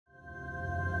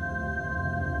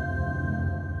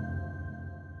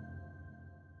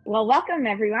Well, welcome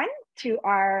everyone to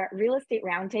our real estate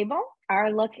roundtable,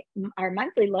 our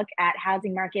monthly look at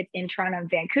housing markets in Toronto and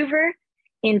Vancouver.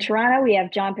 In Toronto, we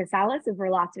have John Pasalis of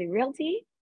Realosophy Realty,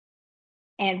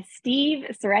 and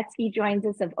Steve Saretsky joins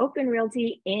us of Oakwin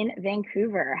Realty in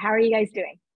Vancouver. How are you guys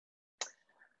doing?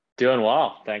 Doing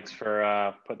well. Thanks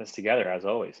for putting this together, as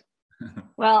always.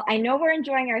 Well, I know we're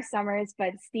enjoying our summers,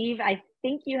 but Steve, I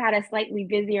think you had a slightly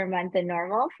busier month than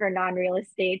normal for non-real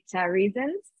estate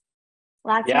reasons.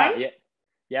 Last month?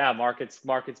 Yeah. Market's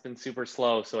been super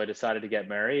slow, so I decided to get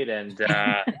married, and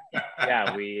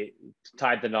yeah, we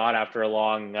tied the knot after a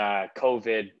long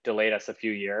COVID delayed us a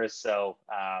few years. So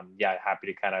yeah, happy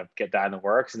to kind of get that in the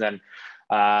works, and then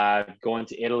going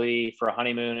to Italy for a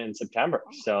honeymoon in September.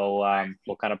 So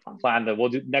we'll kind of plan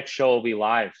next show will be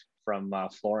live from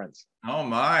Florence. Oh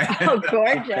my! Oh,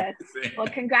 gorgeous! Well,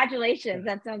 congratulations.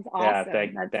 That sounds awesome.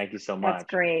 Yeah, thank you so much.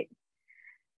 That's great.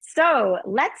 So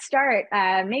let's start.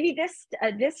 Maybe this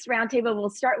roundtable will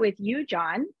start with you,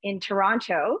 John, in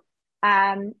Toronto.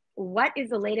 What is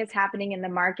the latest happening in the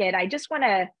market? I just want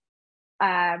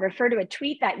to refer to a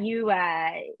tweet that you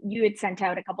had sent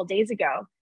out a couple days ago.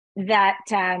 That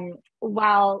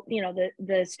while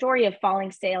the story of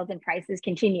falling sales and prices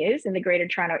continues in the Greater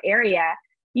Toronto Area,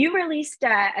 you released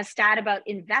a stat about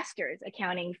investors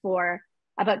accounting for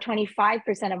about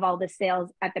 25% of all the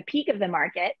sales at the peak of the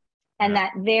market. And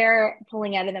that they're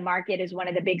pulling out of the market is one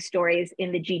of the big stories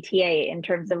in the GTA in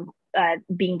terms of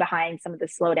being behind some of the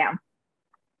slowdown.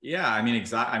 Yeah, I mean,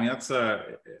 exactly. I mean, that's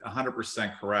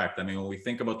 100% correct. I mean, when we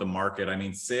think about the market, I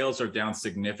mean, sales are down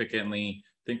significantly.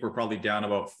 I think we're probably down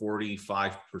about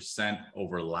 45%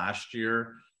 over last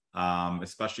year,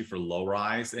 especially for low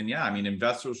rise. And yeah, I mean,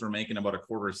 investors were making about a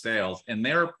quarter of sales, and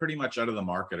they're pretty much out of the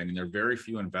market. I mean, there are very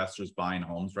few investors buying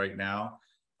homes right now.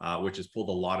 Which has pulled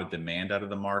a lot of demand out of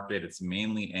the market. It's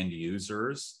mainly end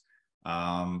users.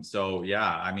 So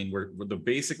yeah, I mean,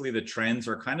 basically the trends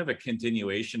are kind of a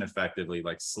continuation, effectively,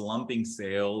 like slumping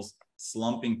sales,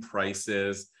 slumping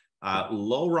prices,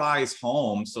 low rise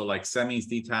homes. So like semis,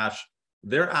 detached,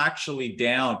 they're actually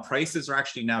down. Prices are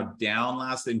actually now down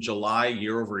in July,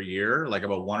 year over year, like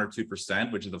about 1 or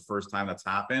 2%, which is the first time that's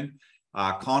happened.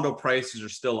 Condo prices are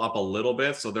still up a little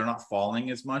bit, so they're not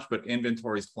falling as much, but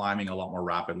inventory is climbing a lot more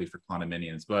rapidly for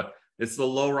condominiums. But it's the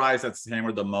low rise that's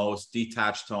hammered the most,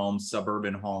 detached homes,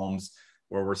 suburban homes,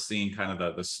 where we're seeing kind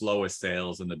of the slowest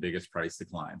sales and the biggest price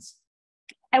declines.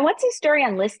 And what's the story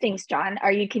on listings, John?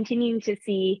 Are you continuing to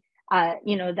see,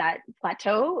 that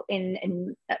plateau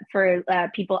for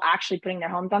people actually putting their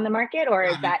homes on the market, or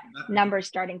is that number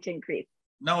starting to increase?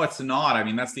 No, it's not. I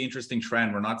mean, that's the interesting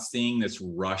trend. We're not seeing this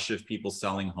rush of people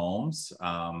selling homes.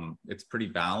 It's pretty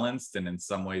balanced, and in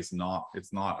some ways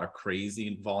it's not a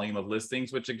crazy volume of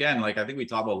listings, which again, like I think we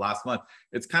talked about last month,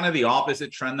 it's kind of the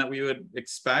opposite trend that we would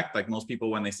expect. Like most people,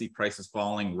 when they see prices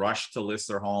falling, rush to list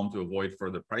their home to avoid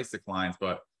further price declines,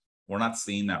 but we're not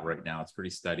seeing that right now. It's pretty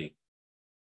steady.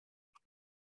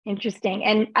 Interesting.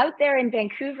 And out there in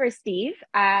Vancouver, Steve,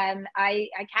 I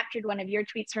captured one of your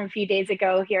tweets from a few days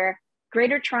ago here.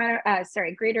 Greater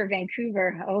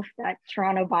Vancouver, oh, that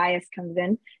Toronto bias comes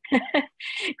in.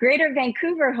 Greater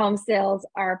Vancouver home sales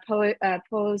are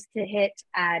posed to hit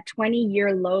a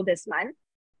 20-year low this month.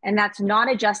 And that's not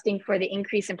adjusting for the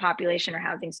increase in population or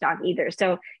housing stock either.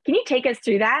 So can you take us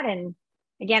through that? And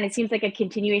again, it seems like a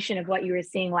continuation of what you were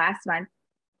seeing last month.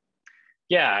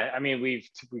 Yeah, I mean, we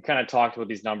kind of talked about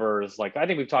these numbers. Like, I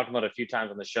think we've talked about it a few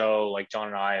times on the show, like John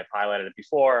and I have highlighted it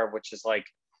before, which is like,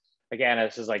 again,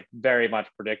 it's just like very much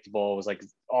predictable. It was like,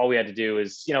 all we had to do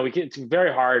is, it's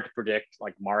very hard to predict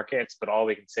like markets, but all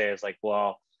we can say is like,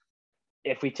 well,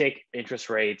 if we take interest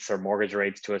rates or mortgage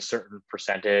rates to a certain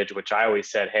percentage, which I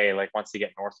always said, hey, like once they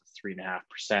get north of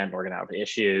 3.5%, we're going to have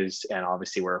issues. And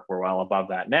obviously we're well above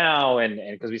that now. And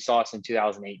because we saw this in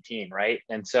 2018, right?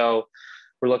 And so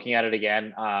we're looking at it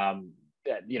again.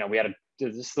 We had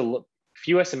this is the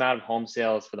fewest amount of home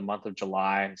sales for the month of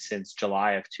July since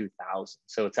July of 2000.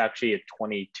 So it's actually a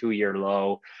 22-year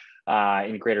low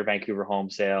in Greater Vancouver home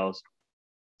sales.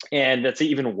 And that's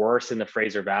even worse in the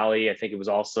Fraser Valley. I think it was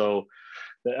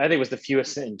the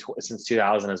fewest since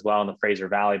 2000 as well in the Fraser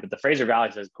Valley. But the Fraser Valley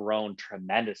has grown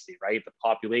tremendously, right? The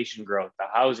population growth, the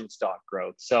housing stock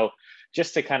growth. So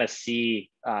just to kind of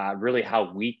see really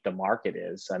how weak the market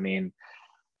is. I mean,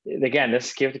 again, you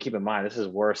have to keep in mind, this is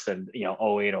worse than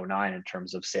 08, 09 in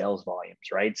terms of sales volumes,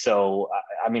 right? So,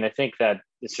 I mean, I think that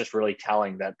it's just really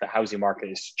telling that the housing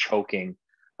market is choking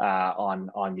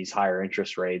on these higher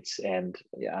interest rates. And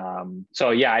so,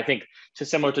 yeah, I think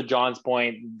just similar to John's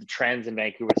point, the trends in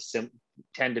Vancouver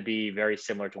tend to be very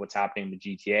similar to what's happening in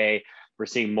the GTA. We're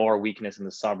seeing more weakness in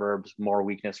the suburbs, more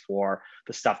weakness for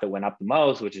the stuff that went up the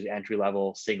most, which is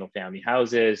entry-level single-family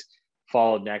houses,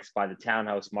 followed next by the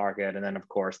townhouse market, and then of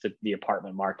course the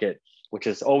apartment market, which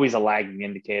is always a lagging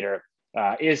indicator,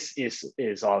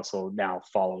 is also now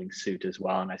following suit as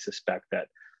well. And I suspect that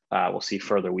we'll see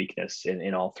further weakness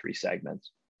in all three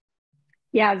segments.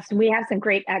 Yeah, so we have some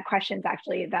great questions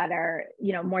actually that are,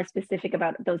 more specific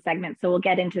about those segments. So we'll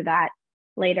get into that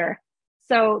later.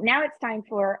 So now it's time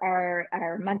for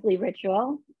our monthly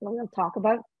ritual. We'll talk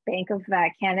about Bank of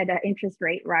Canada interest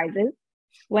rate rises.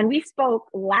 When we spoke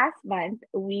last month,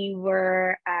 we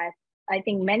were, I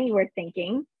think many were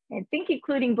thinking, I think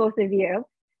including both of you,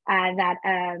 that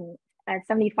a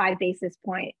 75 basis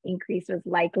point increase was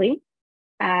likely.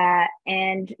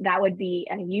 And that would be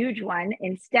a huge one.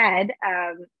 Instead,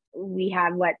 we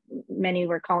have what many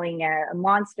were calling a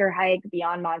monster hike,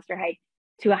 beyond monster hike,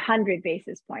 to 100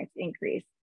 basis points increase.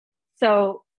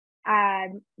 So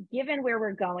given where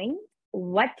we're going,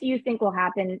 what do you think will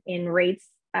happen in rates,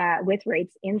 with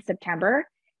rates in September?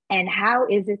 And how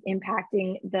is this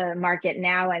impacting the market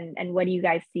now? And what do you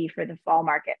guys see for the fall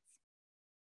markets?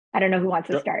 I don't know who wants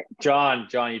to start. John,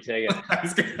 you take it. I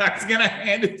was gonna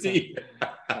hand it to you.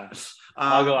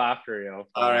 I'll go after you.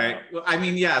 All right. Well, I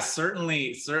mean, yeah,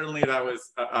 certainly that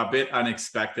was a bit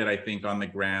unexpected, I think, on the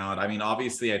ground. I mean,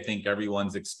 obviously, I think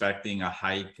everyone's expecting a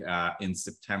hike in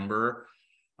September.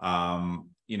 I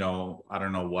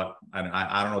don't know what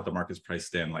the market's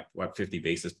priced in, like what, 50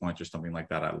 basis points or something like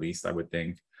that, at least, I would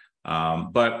think.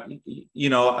 But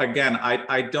again,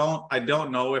 I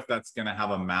don't know if that's going to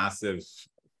have a massive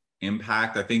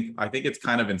impact. I think it's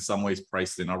kind of in some ways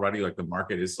priced in already. Like, the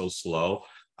market is so slow.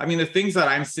 I mean, the things that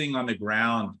I'm seeing on the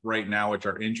ground right now, which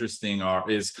are interesting,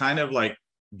 is kind of like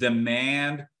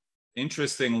demand,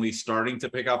 interestingly, starting to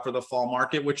pick up for the fall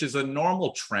market, which is a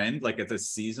normal trend. Like, it's a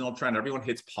seasonal trend. Everyone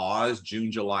hits pause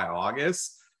June, July,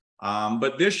 August.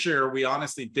 But this year, we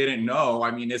honestly didn't know.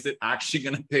 I mean, is it actually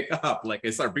going to pick up? Like,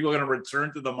 are people going to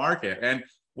return to the market? And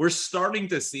we're starting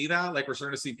to see that. Like, we're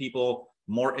starting to see people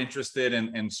more interested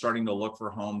in starting to look for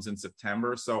homes in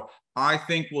September. So I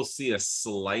think we'll see a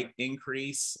slight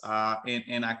increase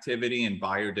in activity and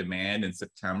buyer demand in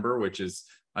September, which is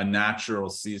a natural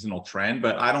seasonal trend.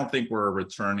 But I don't think we're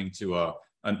returning to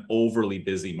an overly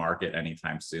busy market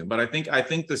anytime soon. But I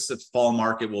think this fall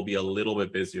market will be a little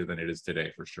bit busier than it is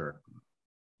today, for sure.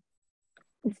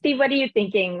 Steve, what are you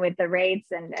thinking with the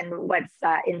rates and what's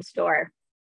in store?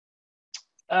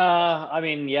 I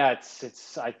mean, yeah,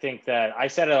 I think that I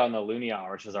said it on the Loonie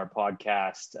Hour, which is our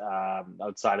podcast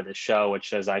outside of the show, which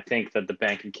says I think that the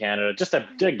Bank of Canada, just a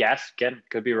guess, again,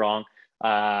 could be wrong.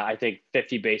 I think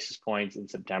 50 basis points in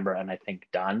September, and I think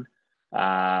done.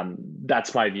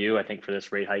 That's my view, I think, for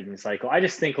this rate hiking cycle. I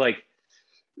just think, like,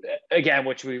 again,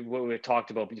 what we've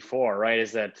talked about before, right,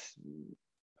 is that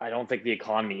I don't think the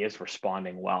economy is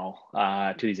responding well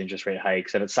to these interest rate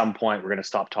hikes. And at some point, we're going to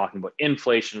stop talking about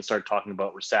inflation and start talking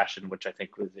about recession, which I think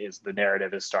is the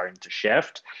narrative is starting to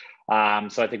shift. So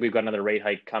I think we've got another rate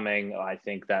hike coming. I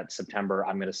think that September,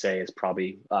 I'm going to say, is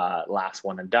probably last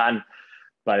one and done.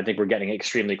 But I think we're getting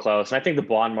extremely close. And I think the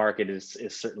bond market is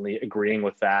certainly agreeing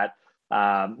with that.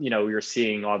 You're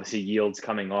seeing obviously yields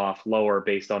coming off lower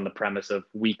based on the premise of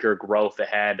weaker growth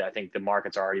ahead. I think the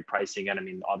market's already pricing in. I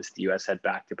mean, obviously the US had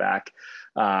back-to-back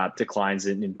declines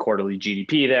in quarterly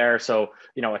GDP there. So,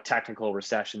 a technical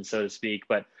recession, so to speak.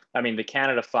 But I mean, the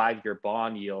Canada 5-year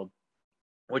bond yield,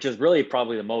 which is really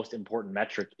probably the most important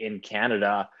metric in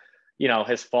Canada,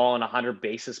 has fallen 100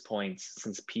 basis points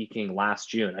since peaking last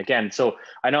June. Again, so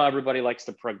I know everybody likes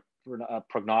to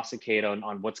prognosticate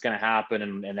on what's going to happen,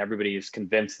 and everybody is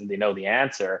convinced that they know the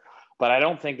answer. But I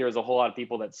don't think there was a whole lot of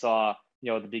people that saw,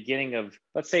 at the beginning of,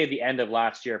 let's say, the end of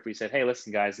last year, if we said, hey,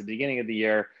 listen, guys, at the beginning of the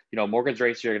year, mortgage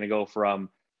rates are going to go from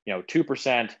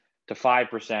 2% to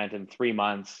 5% in 3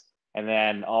 months, and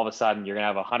then all of a sudden you're going to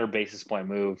have a 100 basis point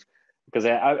move. Because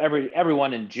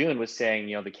everyone in June was saying,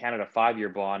 the Canada 5-year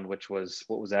bond, which was,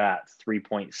 what was that,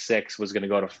 3.6, was going to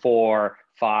go to 4,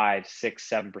 5, 6,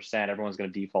 7%. Everyone's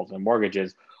going to default on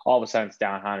mortgages. All of a sudden, it's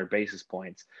down 100 basis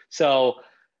points. So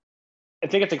I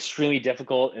think it's extremely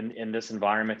difficult in this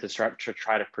environment to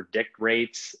try to predict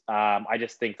rates. I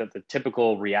just think that the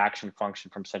typical reaction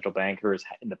function from central bankers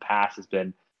in the past has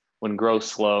been when growth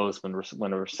slows,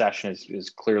 when a recession is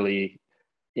clearly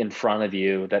in front of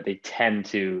you, that they tend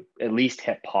to at least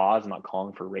hit pause. I'm not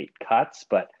calling for rate cuts,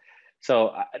 but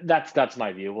so that's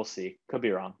my view. We'll see. Could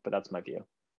be wrong, but that's my view.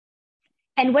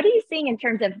 And what are you seeing in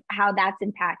terms of how that's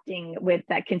impacting with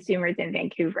consumers in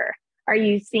Vancouver? Are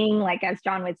you seeing, like, as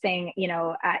John was saying,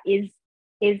 is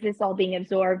is this all being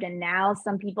absorbed? And now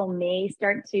some people may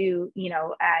start to,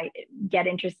 get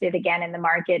interested again in the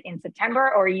market in September,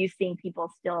 or are you seeing people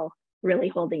still really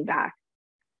holding back?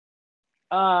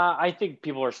 I think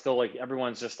people are still like,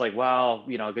 everyone's just like, well,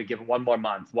 give it one more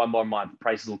month,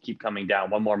 prices will keep coming down,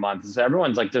 one more month. So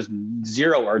everyone's like, there's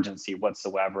zero urgency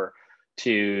whatsoever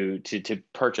to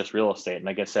purchase real estate. And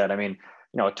like I said, I mean,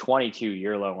 a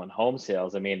 22-year low on home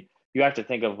sales. I mean, you have to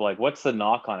think of like, what's the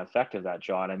knock-on effect of that,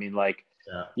 John? I mean, like,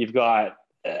 you've got,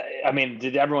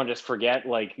 did everyone just forget?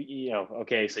 Like,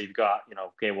 okay, so you've got,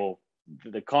 okay, well,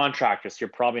 the contractors, you're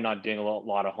probably not doing a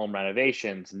lot of home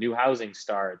renovations, new housing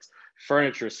starts,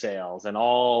 furniture sales, and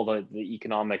all the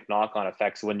economic knock-on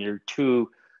effects when your two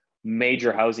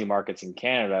major housing markets in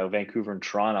Canada, Vancouver and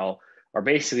Toronto, are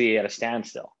basically at a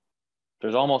standstill.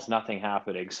 There's almost nothing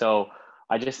happening. So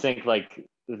I just think like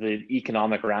the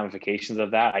economic ramifications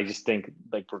of that, I just think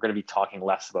like we're going to be talking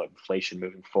less about inflation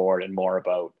moving forward and more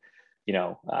about,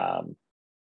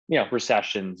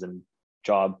 recessions and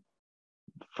job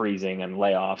freezing and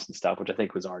layoffs and stuff, which I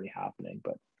think was already happening.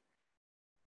 But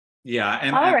yeah,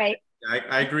 and all right.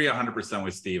 I agree 100%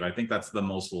 with Steve. I think that's the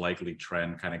most likely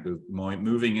trend, kind of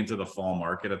moving into the fall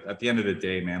market. At the end of the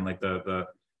day, man, like a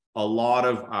lot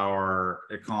of our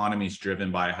economy is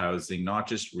driven by housing, not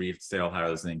just resale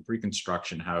housing,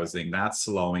 pre-construction housing. That's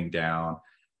slowing down.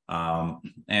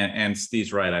 And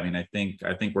Steve's right. I mean, I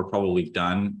think we're probably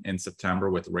done in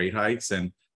September with rate hikes,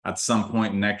 and at some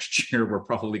point next year, we're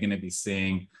probably going to be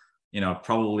seeing,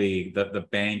 probably the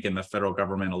bank and the federal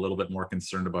government a little bit more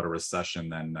concerned about a recession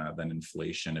than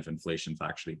inflation, if inflation's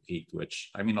actually peaked,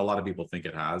 which I mean, a lot of people think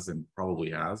it has and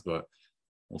probably has, but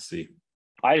we'll see.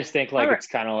 I just think like it's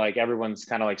kind of like everyone's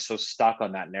kind of like so stuck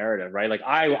on that narrative, right? Like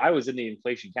I was in the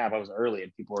inflation camp. I was early,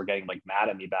 and people were getting like mad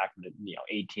at me back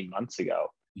 18 months ago.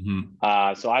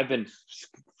 Mm-hmm. So I've been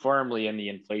firmly in the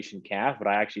inflation camp, but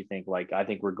I actually think I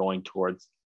think we're going towards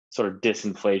sort of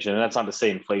disinflation, and that's not to say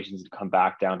inflation's to come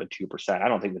back down to 2%. I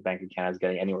don't think the Bank of Canada is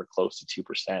getting anywhere close to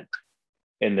 2%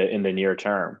 in the near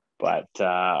term, but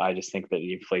I just think that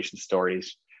the inflation story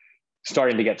is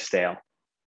starting to get stale.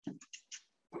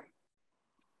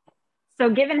 So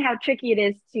given how tricky it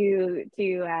is to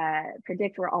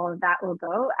predict where all of that will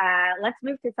go, let's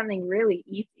move to something really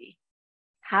easy.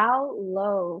 How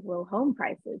low will home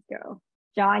prices go?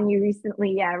 John, you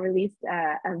recently released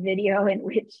a video in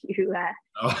which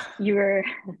you're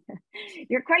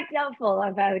quite doubtful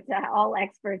about all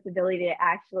experts' ability to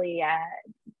actually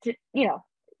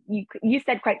you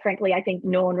said quite frankly, I think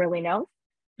no one really knows.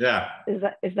 Yeah. Is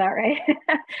that right?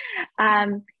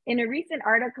 In a recent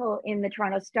article in the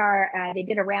Toronto Star, they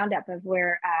did a roundup of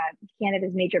where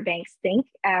Canada's major banks think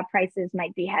prices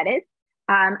might be headed.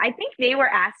 I think they were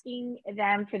asking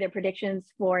them for their predictions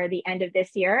for the end of this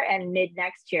year and mid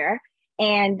next year,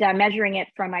 and measuring it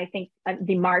from, I think,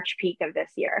 the March peak of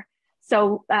this year.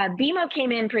 So BMO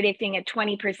came in predicting a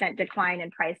 20% decline in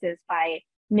prices by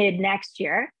mid next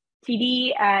year.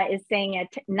 TD is saying a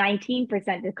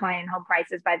 19% decline in home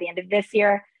prices by the end of this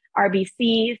year.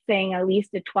 RBC saying at least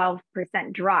a 12%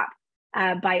 drop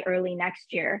by early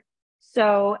next year.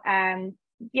 So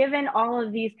given all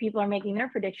of these people are making their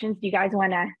predictions, do you guys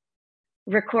want to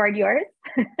record yours?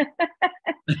 You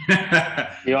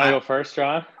want to go first,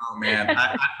 John? Oh man,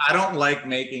 I don't like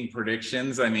making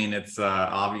predictions. I mean, it's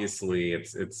obviously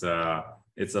it's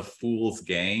a fool's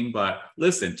game, but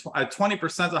listen, 20%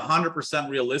 is 100%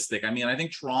 realistic. I mean, I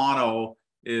think Toronto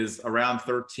is around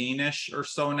 13-ish or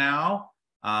so now.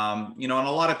 And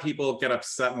a lot of people get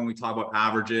upset when we talk about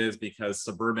averages because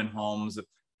suburban homes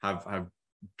have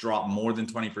dropped more than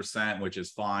 20%, which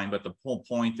is fine. But the whole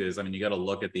point is, I mean, you got to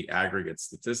look at the aggregate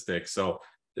statistics. So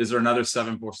is there another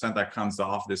 7% that comes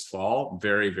off this fall?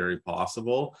 Very, very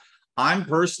possible. I'm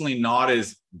personally not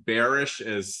as bearish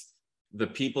as the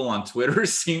people on Twitter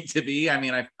seem to be. I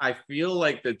mean, I feel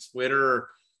like the Twitter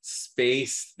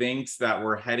space thinks that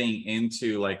we're heading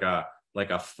into like a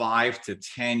 5 to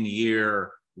 10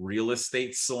 year real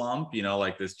estate slump,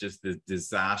 like this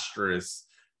disastrous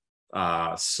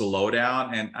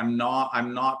slowdown. And I'm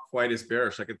not quite as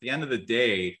bearish. Like at the end of the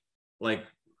day, like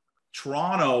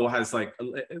Toronto has, like,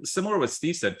 similar to what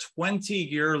Steve said,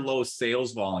 20-year low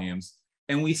sales volumes,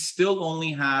 and we still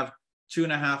only have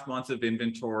 2.5 months of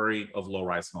inventory of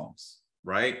low-rise homes,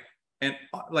 right? And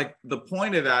like the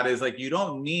point of that is, like, you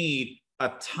don't need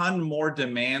a ton more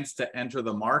demands to enter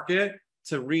the market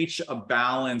to reach a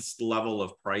balanced level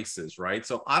of prices, right?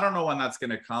 So I don't know when that's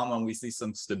going to come, when we see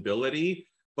some stability,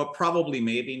 but probably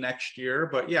maybe next year.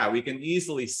 But yeah, we can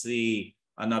easily see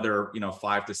another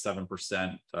 5 to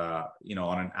 7%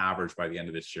 on an average by the end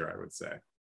of this year, I would say.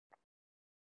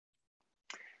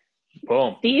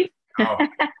 Boom. Steve?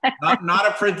 No, not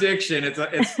a prediction. It's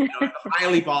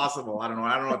highly possible. I don't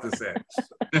know what to say.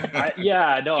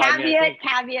 Yeah, no.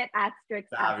 Caveat, asterisk.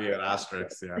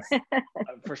 Asterisk, yes.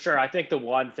 For sure. I think the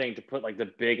one thing to put like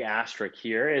the big asterisk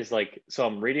here is like, so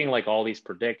I'm reading like all these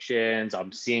predictions.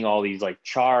 I'm seeing all these like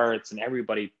charts and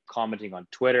everybody commenting on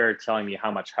Twitter, telling me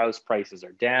how much house prices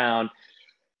are down.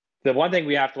 The one thing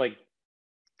we have to like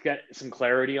get some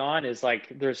clarity on is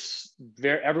like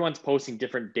everyone's posting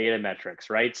different data metrics,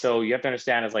 right? So you have to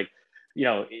understand is like,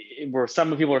 where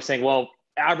some people are saying, well,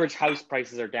 average house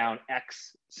prices are down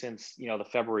X since the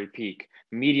February peak.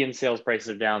 Median sales prices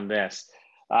are down this.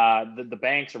 The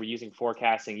banks are using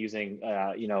forecasting using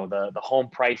the home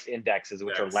price indexes,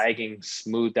 which are lagging,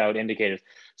 smoothed out indicators.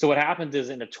 So what happens is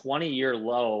in a 20-year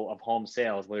low of home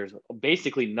sales, where there's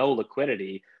basically no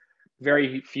liquidity,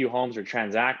 very few homes are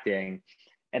transacting,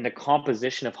 and the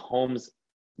composition of homes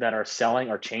that are selling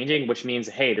are changing, which means,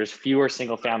 hey, there's fewer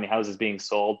single family houses being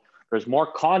sold. There's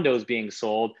more condos being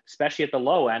sold, especially at the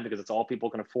low end, because it's all people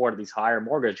can afford at these higher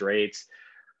mortgage rates,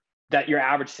 that your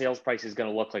average sales price is going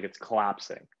to look like it's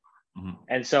collapsing. Mm-hmm.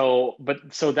 And so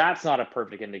that's not a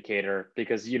perfect indicator,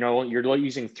 because, you're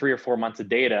using 3 or 4 months of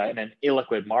data in an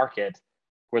illiquid market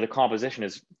where the composition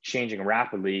is changing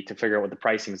rapidly to figure out what the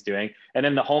pricing is doing. And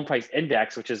then the home price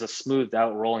index, which is a smoothed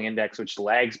out rolling index, which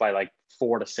lags by like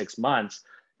 4 to 6 months,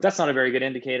 that's not a very good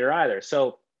indicator either.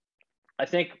 So I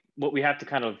think what we have to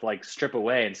kind of like strip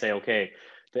away and say, okay,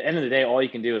 at the end of the day, all you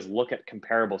can do is look at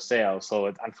comparable sales.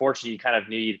 So unfortunately, you kind of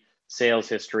need sales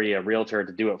history, a realtor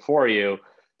to do it for you.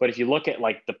 But if you look at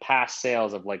like the past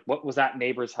sales of like, what was that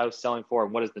neighbor's house selling for?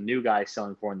 And what is the new guy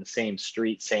selling for in the same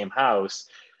street, same house?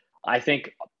 I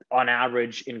think on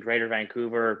average in Greater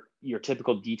Vancouver, your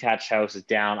typical detached house is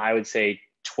down, I would say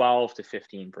 12 to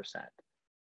 15%,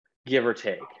 give or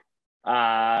take.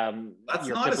 That's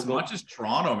not as much as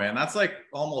Toronto, man. That's like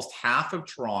almost half of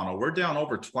Toronto. We're down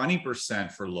over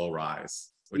 20% for low rise.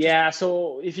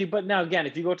 So if you go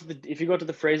to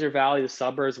the Fraser Valley, the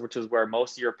suburbs, which is where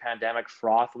most of your pandemic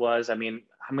froth was, I mean,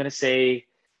 I'm going to say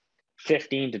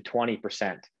 15 to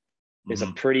 20% is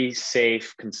a pretty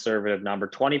safe conservative number.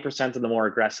 20% on the more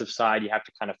aggressive side, you have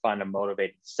to kind of find a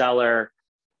motivated seller.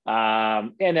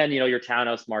 And then, your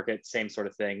townhouse market, same sort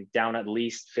of thing, down at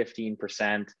least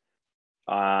 15%.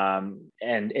 And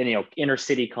inner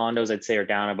city condos, I'd say, are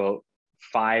down about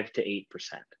 5 to 8%.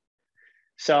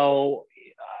 So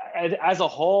as a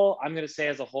whole, I'm going to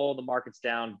say the market's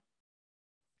down,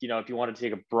 if you want to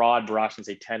take a broad brush and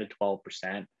say 10 to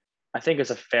 12%, I think is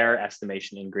a fair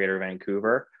estimation in Greater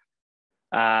Vancouver.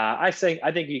 I think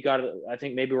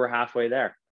maybe we're halfway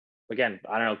there. Again,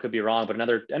 I don't know, could be wrong, but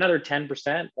another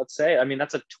 10%, let's say. I mean,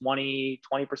 that's a 20%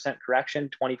 correction,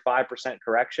 25%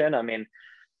 correction. I mean,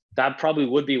 that probably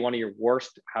would be one of your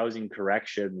worst housing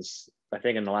corrections, I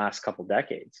think, in the last couple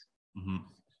decades.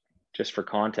 Just for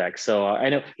context. So I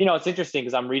know, it's interesting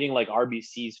because I'm reading like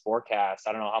RBC's forecast.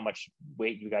 I don't know how much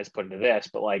weight you guys put into this,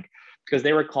 but like, because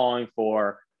they were calling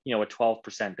for, a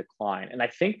 12% decline. And I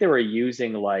think they were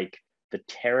using like the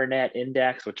Terranet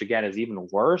index, which again is even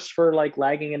worse for like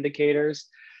lagging indicators.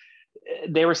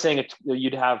 They were saying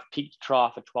you'd have peak to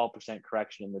trough a 12%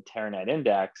 correction in the Terranet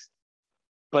index.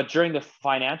 But during the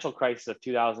financial crisis of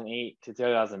 2008 to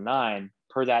 2009,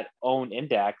 per that own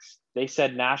index, they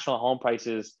said national home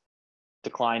prices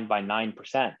declined by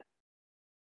 9%,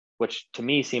 which to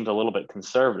me seems a little bit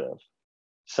conservative.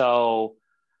 So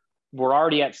we're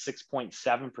already at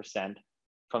 6.7%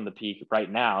 from the peak right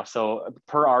now. So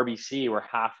per RBC, we're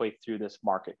halfway through this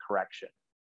market correction.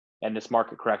 And this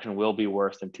market correction will be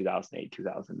worse than 2008,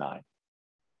 2009.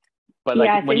 But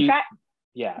like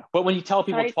but when you tell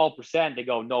people 12%, they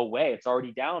go, no way, it's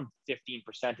already down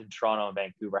 15% in Toronto and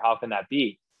Vancouver. How can that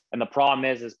be? And the problem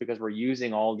is because we're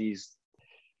using all these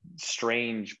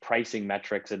strange pricing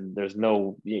metrics, and there's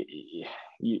no,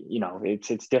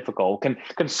 it's difficult.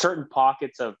 Can certain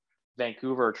pockets of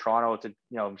Vancouver or Toronto,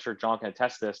 I'm sure John can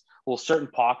attest to this, will certain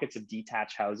pockets of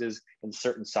detached houses in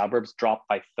certain suburbs drop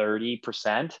by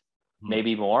 30%,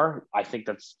 maybe more? I think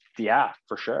that's,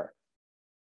 for sure.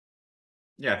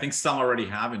 Yeah, I think some already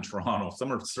have in Toronto.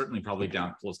 Some are certainly probably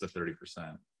down close to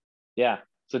 30%. Yeah,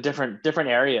 so different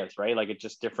areas, right? Like it's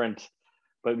just different.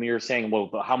 But when you're saying, well,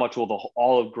 how much will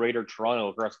all of Greater Toronto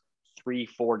across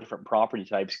 3-4 different property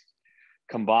types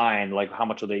combine? Like how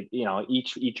much will they?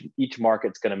 Each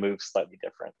market's going to move slightly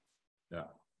different. Yeah.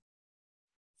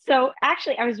 So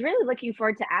actually, I was really looking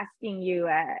forward to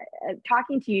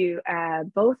talking to you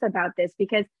both about this,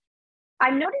 because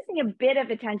I'm noticing a bit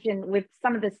of attention with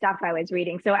some of the stuff I was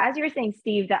reading. So as you were saying,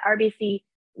 Steve, the RBC,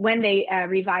 when they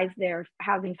revised their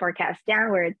housing forecast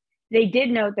downwards, they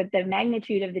did note that the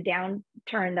magnitude of the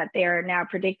downturn that they're now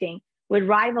predicting would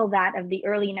rival that of the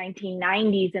early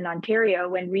 1990s in Ontario,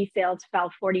 when resales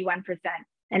fell 41%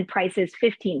 and prices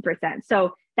 15%.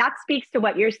 So that speaks to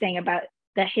what you're saying about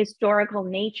the historical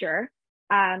nature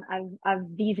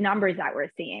of these numbers that we're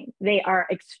seeing. They are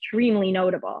extremely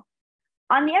notable.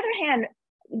 On the other hand,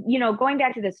 going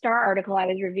back to the Star article I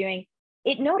was reviewing,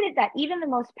 it noted that even the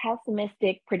most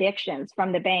pessimistic predictions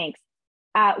from the banks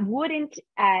wouldn't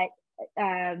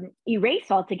erase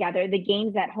altogether the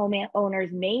gains that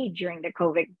homeowners made during the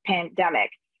COVID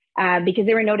pandemic, because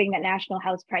they were noting that national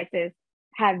house prices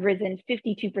have risen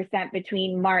 52%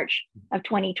 between March of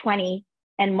 2020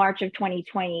 and March of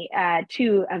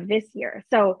 2022 of this year.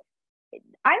 So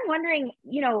I'm wondering,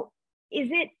 is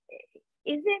it,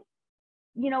 is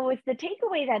the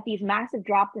takeaway that these massive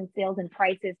drops in sales and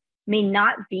prices may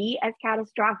not be as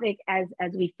catastrophic as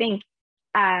we think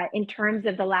in terms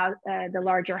of the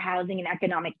larger housing and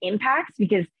economic impacts?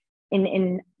 Because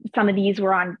in some of these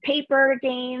were on paper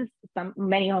gains.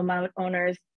 Many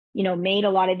homeowners, made a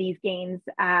lot of these gains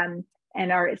and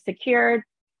are secured.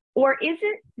 Or is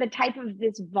it the type of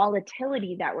this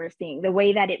volatility that we're seeing, the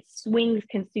way that it swings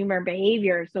consumer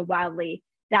behavior so wildly,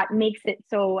 that makes it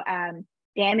so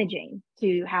damaging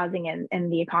to housing and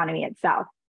the economy itself?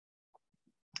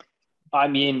 I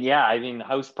mean,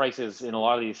 house prices in a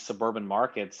lot of these suburban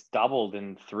markets doubled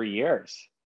in 3 years.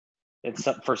 It's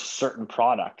for certain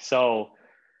products. So,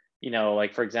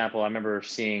 like for example, I remember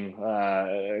seeing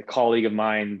a colleague of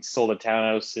mine sold a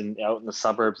townhouse out in the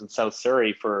suburbs in South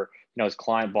Surrey for, his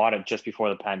client bought it just before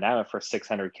the pandemic for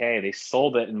 $600K. They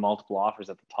sold it in multiple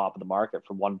offers at the top of the market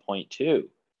for 1.2.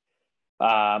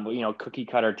 Cookie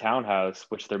cutter townhouse,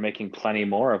 which they're making plenty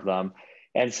more of them.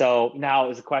 And so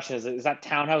now the question is that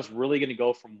townhouse really going to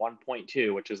go from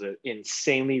 1.2, which is an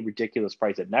insanely ridiculous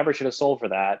price? It never should have sold for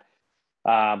that.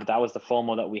 But that was the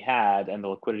FOMO that we had and the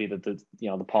liquidity that the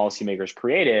policymakers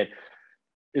created.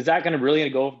 Is that really going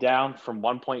to go down from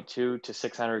 1.2 to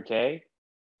 600K?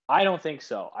 I don't think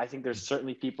so. I think there's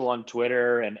certainly people on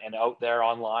Twitter and out there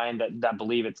online that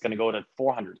believe it's going to go to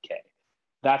 400K.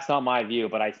 That's not my view,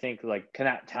 but I think can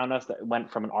that townhouse that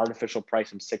went from an artificial price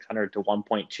from 600 to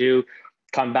 1.2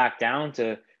 come back down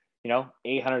to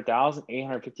 800,000,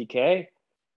 850K?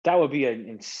 That would be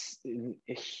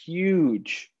a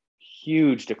huge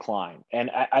decline.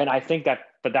 And I think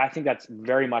that's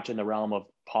very much in the realm of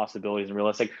possibilities and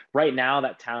realistic. Right now,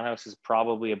 that townhouse is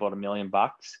probably about $1 million.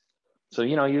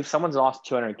 So, someone's lost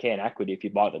 200K in equity if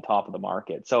you bought at the top of the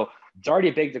market. So it's already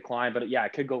a big decline, but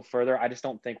it could go further. I just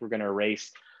don't think we're going to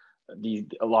erase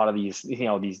a lot of these,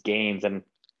 these gains. And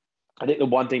I think the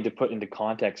one thing to put into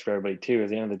context for everybody too, is at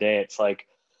the end of the day, it's like,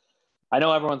 I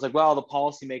know everyone's like, well, the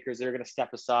policymakers, they're going to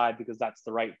step aside because that's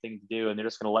the right thing to do. And they're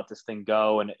just going to let this thing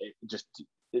go. And at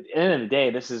the end of the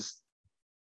day, this is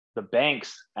the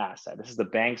bank's asset. This is the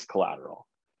bank's collateral.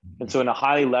 And so in a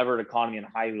highly levered economy and a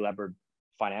highly levered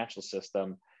financial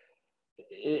system,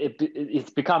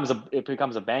 it becomes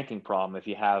a banking problem if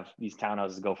you have these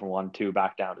townhouses go from 1.2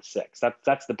 back down to 6.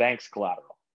 That's the bank's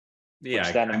collateral. Yeah.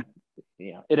 Which then,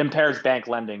 it impairs bank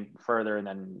lending further, and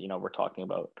then we're talking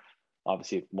about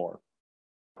obviously more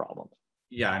problems.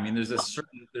 Yeah, I mean, there's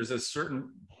a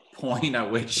certain point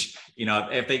at which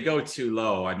if they go too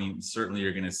low, I mean, certainly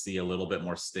you're going to see a little bit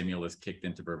more stimulus kicked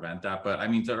in to prevent that. But I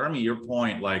mean, to Urmi, your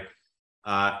point,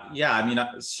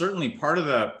 certainly part of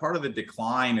the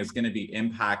decline is going to be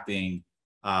impacting,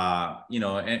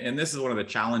 and this is one of the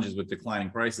challenges with declining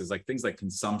prices, like things like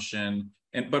consumption.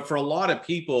 But for a lot of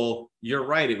people, you're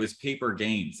right, it was paper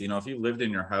gains. If you lived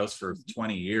in your house for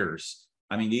 20 years,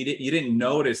 I mean, you didn't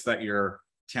notice that your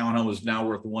townhome was now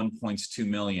worth 1.2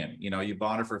 million. You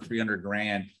bought it for 300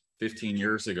 grand 15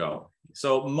 years ago.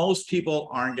 So most people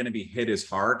aren't going to be hit as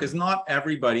hard, because not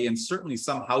everybody, and certainly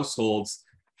some households,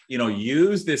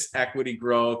 use this equity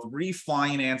growth,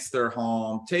 refinance their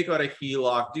home, take out a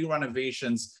HELOC, do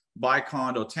renovations, buy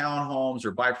condo townhomes,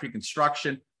 or buy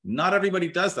pre-construction. Not everybody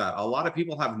does that. A lot of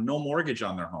people have no mortgage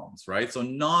on their homes, right? So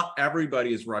not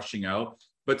everybody is rushing out,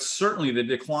 but certainly the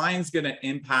decline is going to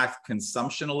impact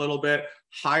consumption a little bit.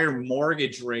 Higher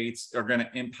mortgage rates are going to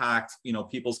impact,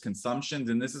 people's consumptions.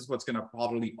 And this is what's going to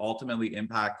probably ultimately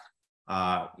impact,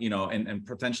 and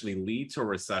potentially lead to a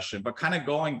recession. But kind of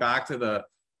going back to the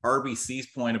RBC's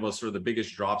point about sort of the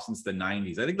biggest drop since the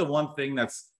 90s. I think the one thing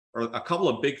or a couple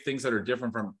of big things that are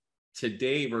different from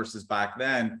today versus back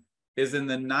then is in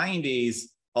the 90s,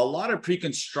 a lot of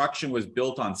pre-construction was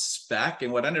built on spec.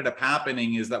 And what ended up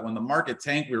happening is that when the market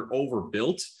tanked, we were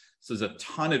overbuilt. So there's a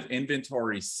ton of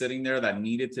inventory sitting there that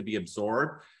needed to be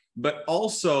absorbed. But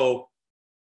also,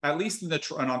 at least in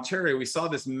Ontario, we saw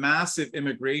this massive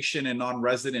immigration and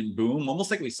non-resident boom,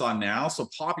 almost like we saw now. So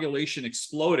population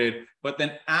exploded, but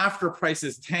then after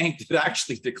prices tanked, it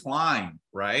actually declined,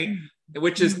 right?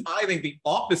 Which is, I think, the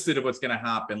opposite of what's going to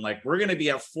happen. Like, we're going to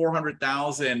be at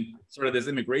 400,000, sort of this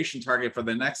immigration target for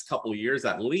the next couple of years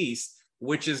at least,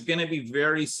 which is going to be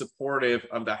very supportive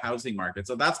of the housing market.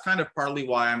 So that's kind of partly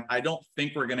why I don't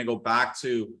think we're going to go back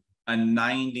to a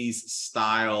 90s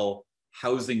style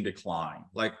housing decline.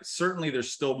 Like, certainly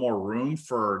there's still more room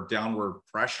for downward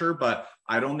pressure, but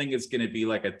I don't think it's going to be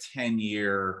like a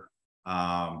 10-year,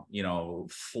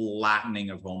 flattening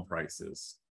of home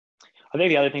prices. I think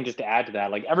the other thing, just to add to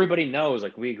that, like, everybody knows,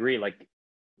 like, we agree, like,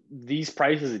 these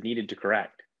prices needed to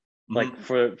correct, like,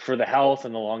 for the health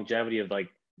and the longevity of like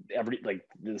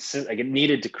it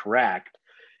needed to correct.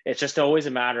 It's just always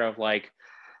a matter of, like,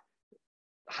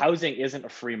 housing isn't a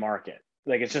free market.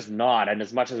 Like, it's just not. And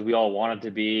as much as we all want it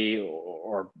to be,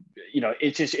 or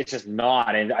it's just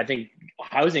not. And I think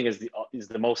housing is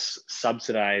the most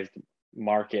subsidized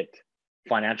market,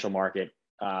 financial market,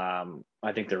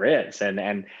 I think there is.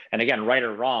 And again, right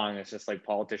or wrong, it's just like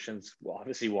politicians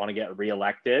obviously want to get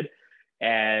reelected.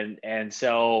 And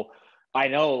so I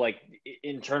know, like,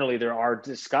 internally there are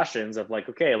discussions of, like,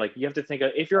 okay, like, you have to think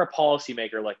of, if you're a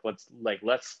policymaker,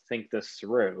 let's think this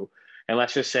through. And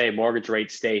let's just say mortgage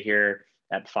rates stay here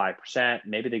at 5%.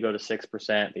 Maybe they go to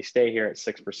 6%. They stay here at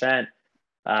 6%.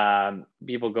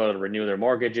 People go to renew their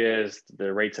mortgages.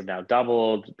 The rates have now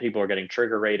doubled. People are getting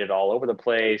trigger rated all over the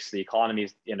place. The economy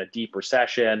is in a deep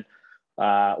recession.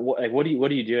 What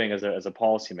are you doing as a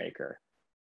policymaker?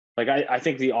 Like, I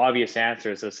think the obvious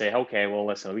answer is to say, okay, well,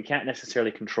 listen, we can't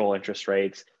necessarily control interest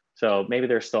rates, so maybe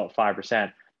they're still at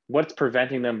 5%. What's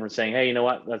preventing them from saying, hey, you know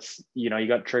what? You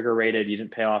got trigger rated. You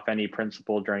didn't pay off any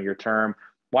principal during your term.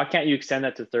 Why can't you extend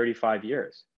that to 35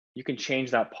 years? You can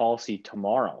change that policy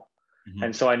tomorrow.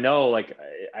 And so I know, like,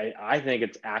 I think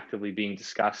it's actively being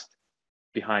discussed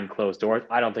behind closed doors.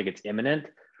 I don't think it's imminent,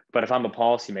 but if I'm a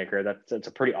policymaker, that's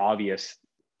a pretty obvious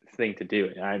thing to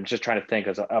do. And I'm just trying to think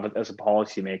as a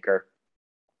policymaker,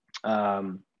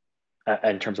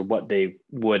 in terms of what they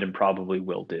would and probably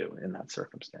will do in that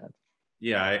circumstance.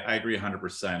 Yeah, I agree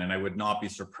 100%. And I would not be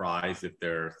surprised if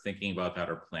they're thinking about that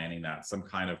or planning that, some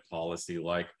kind of policy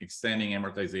like extending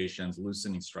amortizations,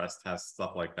 loosening stress tests,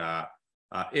 stuff like that.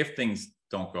 If things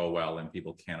don't go well and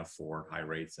people can't afford high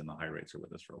rates, and the high rates are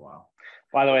with us for a while.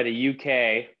 By the way, the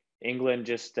UK, England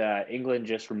just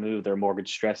removed their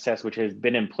mortgage stress test, which has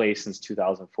been in place since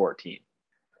 2014.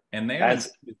 And they haven't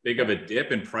seen as big of a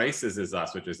dip in prices as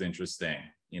us, which is interesting,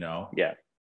 Yeah.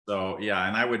 So yeah,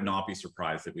 and I would not be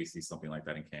surprised if we see something like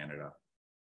that in Canada.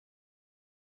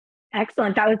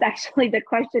 Excellent. That was actually the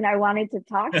question I wanted to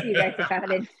talk to you guys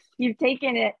about. And you've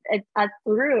taken it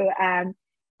through.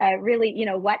 Really,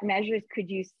 what measures could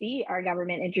you see our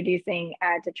government introducing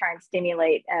to try and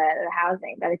stimulate the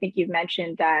housing? But I think you've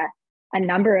mentioned a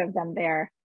number of them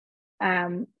there.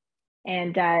 And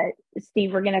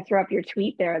Steve, we're going to throw up your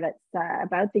tweet there that's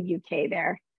about the UK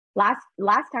there.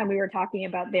 Last time we were talking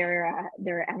about their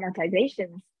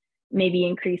amortizations maybe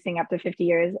increasing up to 50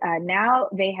 years. Now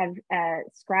they have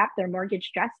scrapped their mortgage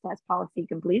stress test policy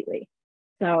completely.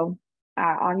 So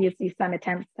obviously some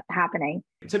attempts happening.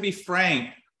 To be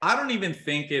frank, I don't even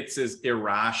think it's as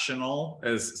irrational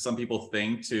as some people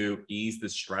think to ease the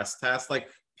stress test. Like,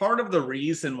 part of the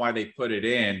reason why they put it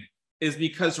in is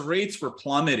because rates were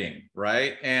plummeting,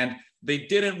 right? And they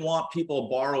didn't want people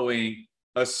borrowing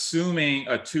assuming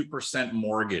a 2%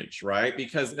 mortgage, right?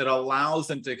 Because it allows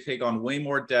them to take on way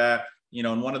more debt.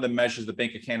 And one of the measures the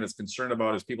Bank of Canada is concerned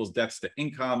about is people's debts to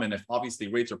income. And if obviously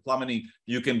rates are plummeting,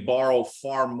 you can borrow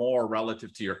far more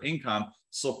relative to your income.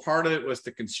 So part of it was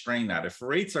to constrain that. If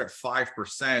rates are at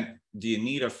 5%, do you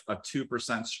need a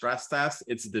 2% stress test?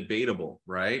 It's debatable,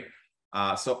 right?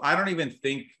 So I don't even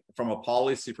think from a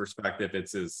policy perspective,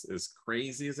 it's as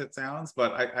crazy as it sounds,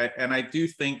 but I do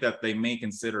think that they may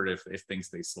consider it if things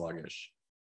stay sluggish.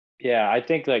 Yeah, I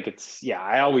think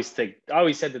I always said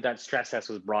that stress test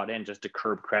was brought in just to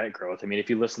curb credit growth. I mean, if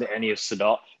you listen to any of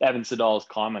Evan Siddall's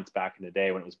comments back in the day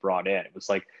when it was brought in, it was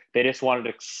like they just wanted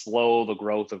to slow the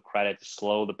growth of credit, to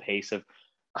slow the pace of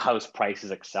house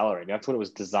prices accelerating. That's what it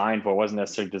was designed for. It wasn't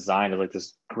necessarily designed as like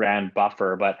this grand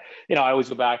buffer. But I always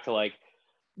go back to like,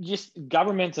 just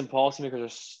governments and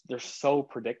policymakers they're so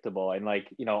predictable. And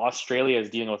Australia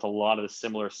is dealing with a lot of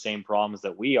the same problems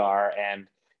that we are. And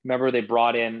remember, they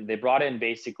brought in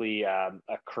basically a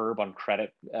curb on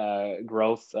credit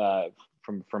growth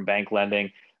from bank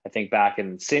lending. I think back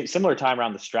in similar time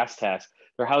around the stress test,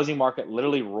 their housing market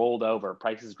literally rolled over.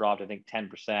 Prices dropped, I think,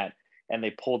 10%, and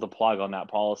they pulled the plug on that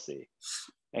policy.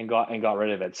 and got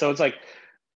rid of it. So it's like,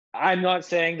 I'm not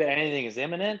saying that anything is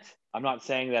imminent. I'm not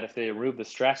saying that if they remove the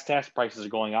stress test, prices are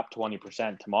going up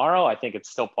 20% tomorrow. I think it's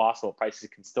still possible. Prices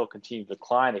can still continue to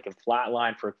decline. They can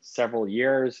flatline for several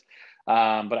years.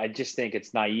 But I just think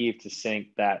it's naive to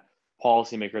think that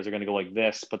policymakers are going to go like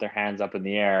this, put their hands up in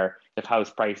the air if house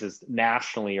prices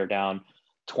nationally are down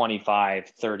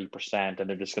 25, 30%, and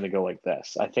they're just going to go like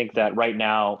this. I think that right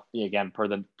now, again, per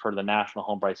the National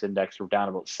Home Price Index, we're down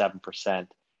about 7%.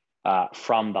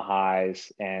 From the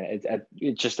highs, and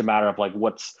it's just a matter of like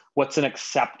what's an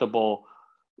acceptable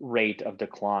rate of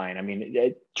decline. I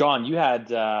mean, John, you had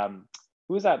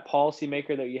who was that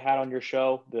policymaker that you had on your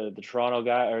show? The Toronto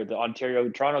guy, or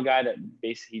the Toronto guy that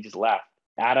basically just left.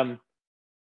 Adam.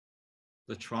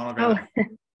 The Toronto guy. Oh,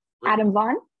 Adam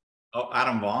Vaughan. Oh,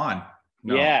 Adam Vaughan.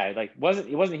 No. Yeah, like wasn't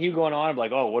he going on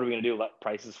like, oh, what are we gonna do? Let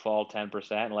prices fall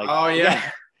 10%? Like, oh yeah,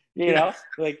 you know,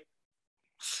 like.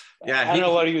 Yeah, I don't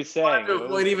know what he was saying. To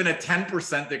avoid even a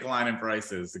 10% decline in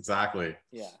prices. Exactly.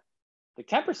 Yeah. Like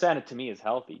 10% to me is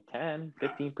healthy. 10,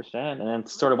 15%. And then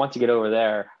sort of once you get over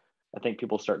there, I think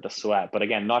people start to sweat. But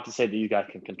again, not to say that you guys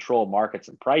can control markets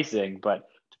and pricing, but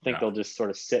to think they'll just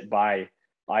sort of sit by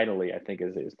idly, I think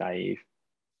is naive.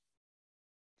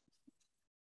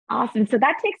 Awesome. So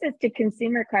that takes us to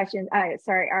consumer questions.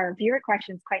 Our viewer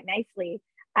questions quite nicely.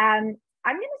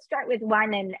 I'm going to start with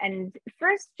one. And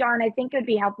first, John, I think it would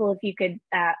be helpful if you could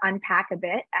unpack a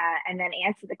bit and then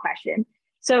answer the question.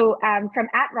 So from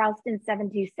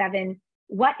 @Ralston727,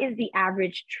 what is the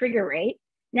average trigger rate?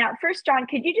 Now, first, John,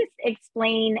 could you just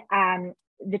explain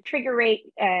the trigger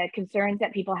rate concerns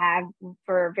that people have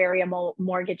for variable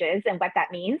mortgages and what that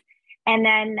means? And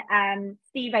then,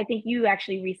 Steve, I think you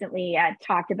actually recently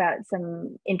talked about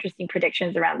some interesting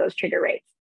predictions around those trigger rates.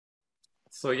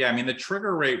 So yeah, I mean, the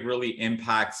trigger rate really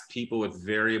impacts people with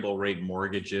variable rate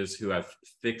mortgages who have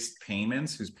fixed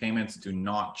payments, whose payments do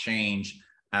not change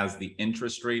as the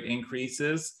interest rate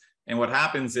increases. And what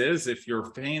happens is if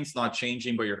your payment's not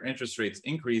changing, but your interest rate's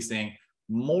increasing,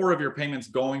 more of your payments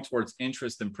going towards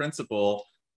interest and principal.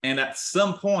 And at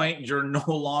some point, you're no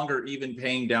longer even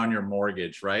paying down your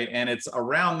mortgage, right? And it's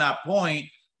around that point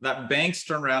that banks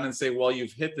turn around and say, well,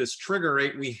 you've hit this trigger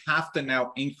rate. We have to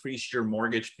now increase your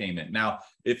mortgage payment. Now,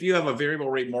 if you have a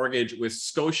variable rate mortgage with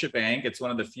Scotiabank, it's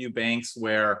one of the few banks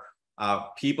where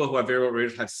people who have variable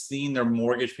rates have seen their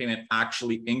mortgage payment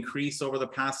actually increase over the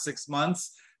past 6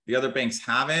 months. The other banks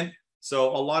haven't. So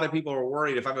a lot of people are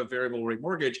worried, if I have a variable rate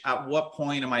mortgage, at what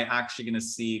point am I actually going to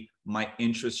see my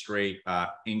interest rate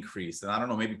increase? And I don't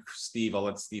know, maybe Steve, I'll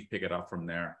let Steve pick it up from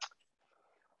there.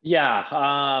 Yeah,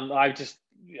 I'm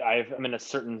in a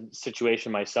certain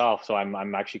situation myself, so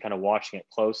I'm actually kind of watching it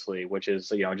closely, which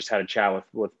is, I just had a chat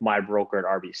with my broker at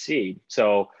RBC.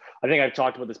 So I think I've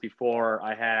talked about this before.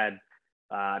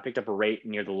 I picked up a rate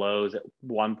near the lows at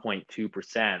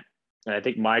 1.2%. And I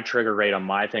think my trigger rate on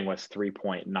my thing was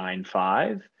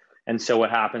 3.95. And so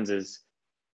what happens is,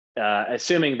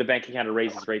 assuming the Bank of Canada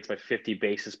raises rates by 50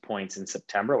 basis points in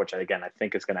September, which I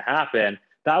think is going to happen,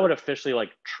 that would officially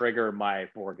like trigger my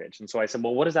mortgage. And so I said,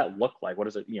 well, what does that look like? What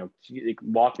does it,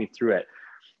 walk me through it.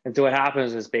 And so what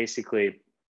happens is basically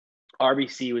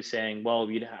RBC was saying, well,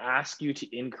 we'd ask you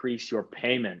to increase your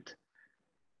payment.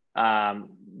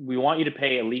 We want you to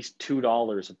pay at least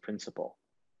 $2 of principal.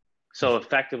 So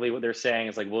effectively what they're saying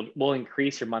is like, we'll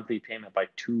increase your monthly payment by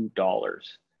 $2.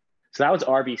 So that was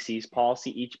RBC's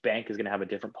policy. Each bank is going to have a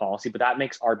different policy, but that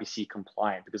makes RBC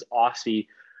compliant because OSFI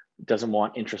doesn't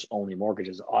want interest-only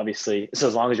mortgages. Obviously, so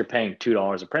as long as you're paying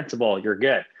 $2 of principal, you're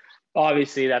good.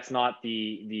 Obviously, that's not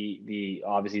the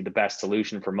obviously the best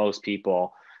solution for most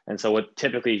people. And so what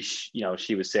typically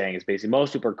she was saying is basically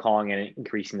most people are calling in and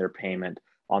increasing their payment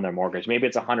on their mortgage. Maybe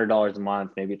it's $100 a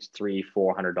month, maybe it's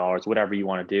 $300-$400, whatever you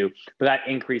want to do, but that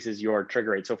increases your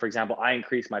trigger rate. So for example, I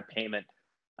increased my payment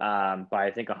by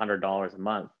I think $100 a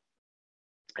month,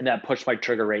 and that pushed my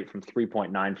trigger rate from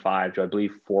 3.95 to I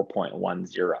believe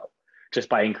 4.10, just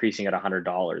by increasing it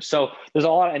 $100. So there's a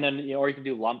lot, and then or you can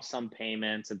do lump sum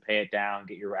payments and pay it down,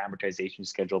 get your amortization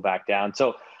schedule back down.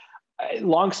 So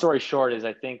long story short is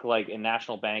I think like a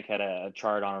National Bank had a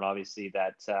chart on it, obviously,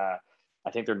 that I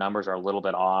think their numbers are a little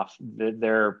bit off.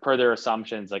 They're per their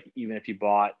assumptions, like even if you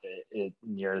bought it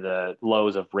near the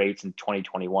lows of rates in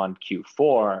 2021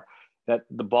 Q4, that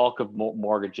the bulk of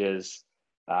mortgages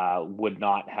would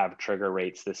not have trigger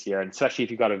rates this year. And especially if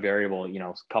you got a variable,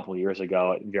 a couple of years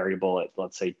ago, variable at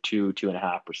let's say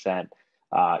 2.5%,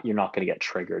 you're not going to get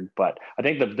triggered. But I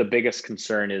think the biggest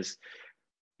concern is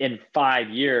in 5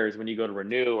 years when you go to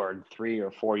renew, or in 3 or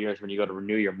 4 years when you go to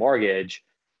renew your mortgage,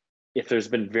 if there's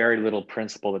been very little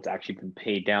principal that's actually been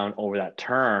paid down over that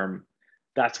term,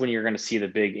 that's when you're going to see the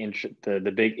big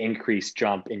increase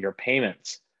jump in your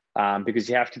payments, because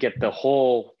you have to get the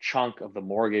whole chunk of the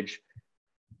mortgage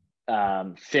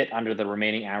fit under the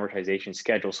remaining amortization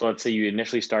schedule. So let's say you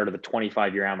initially started the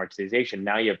 25-year amortization.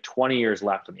 Now you have 20 years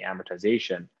left on the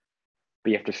amortization,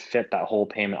 but you have to fit that whole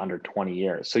payment under 20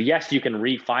 years. So yes, you can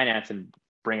refinance and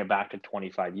bring it back to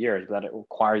 25 years, but it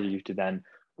requires you to then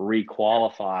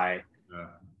requalify,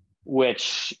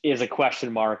 which is a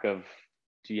question mark of,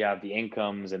 do you have the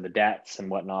incomes and the debts and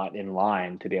whatnot in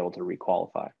line to be able to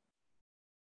requalify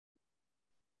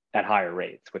at higher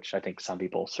rates, which I think some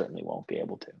people certainly won't be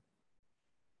able to.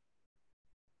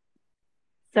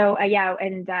 So yeah,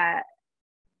 and that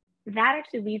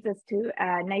actually leads us to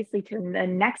nicely to the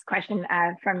next question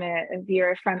from a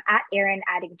viewer from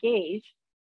 @Aaron@Engage.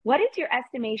 What is your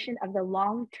estimation of the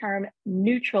long-term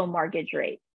neutral mortgage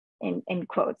rate, in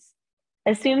quotes?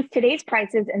 Assumes today's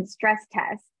prices and stress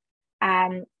tests,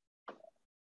 and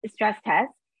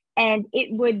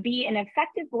it would be an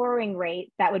effective borrowing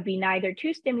rate that would be neither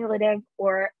too stimulative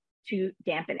or too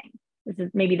dampening. This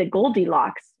is maybe the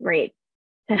Goldilocks rate.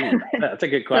 That's a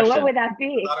good question. So what would that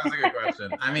be? That is a good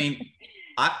question. I mean,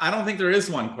 I don't think there is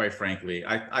one, quite frankly.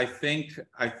 I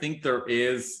think there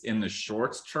is in the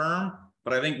short term,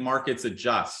 but I think markets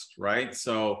adjust, right?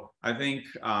 So I think,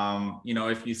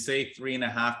 if you say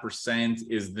 3.5%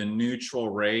 is the neutral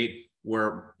rate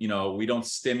where, we don't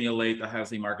stimulate the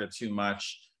housing market too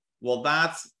much, well,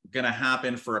 that's going to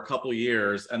happen for a couple of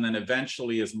years. And then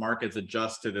eventually, as markets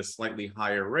adjust to this slightly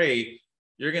higher rate,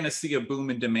 you're going to see a boom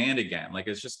in demand again. Like,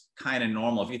 it's just kind of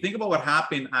normal. If you think about what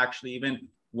happened, actually, even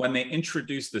when they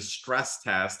introduced the stress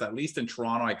test, at least in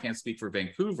Toronto, I can't speak for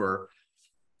Vancouver,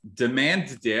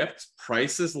 demand dipped,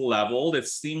 prices leveled. It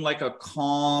seemed like a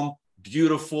calm,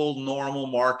 beautiful, normal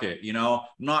market,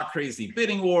 not crazy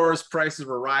bidding wars. Prices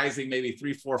were rising maybe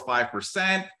 3, 4,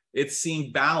 5%. It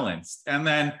seemed balanced. And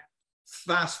then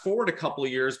fast forward a couple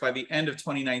of years, by the end of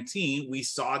 2019, we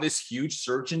saw this huge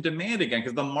surge in demand again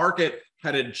because the market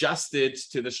had adjusted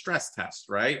to the stress test,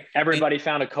 right? Everybody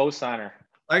found a cosigner.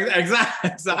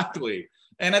 Exactly.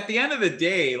 And at the end of the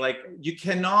day, like, you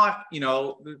cannot,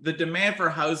 the demand for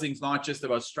housing is not just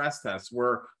about stress tests,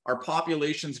 where our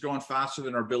population's growing faster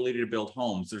than our ability to build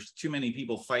homes. There's too many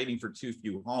people fighting for too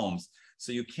few homes.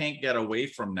 So you can't get away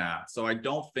from that. So I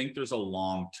don't think there's a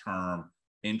long-term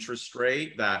interest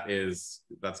rate that's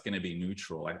going to be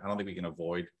neutral. I don't think we can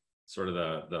avoid sort of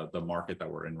the market that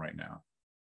we're in right now.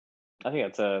 I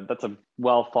think that's a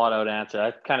well thought out answer.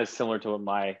 That's kind of similar to what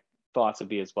my thoughts would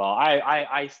be as well.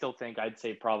 I still think I'd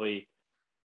say probably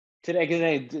today,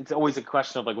 because it's always a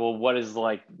question of like, well, what is,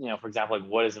 like, for example, like,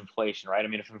 what is inflation, right? I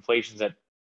mean, if inflation's at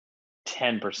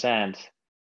 10%,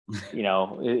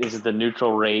 is it the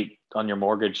neutral rate on your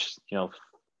mortgage,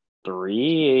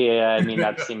 3? I mean,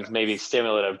 that seems maybe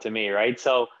stimulative to me, right?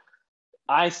 So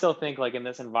I still think, like, in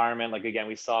this environment, like, again,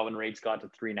 we saw when rates got to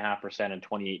 3.5% in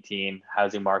 2018,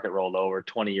 housing market rolled over,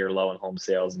 20-year low in home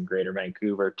sales in Greater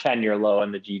Vancouver, 10-year low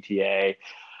in the GTA.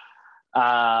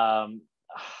 I'm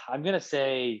going to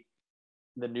say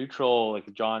the neutral,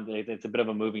 like John, it's a bit of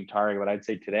a moving target, but I'd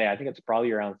say today, I think it's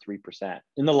probably around 3%,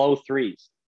 in the low 3s.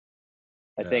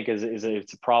 I think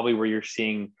it's probably where you're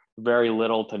seeing very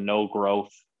little to no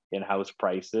growth in house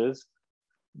prices,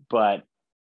 but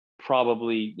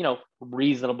probably,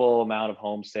 reasonable amount of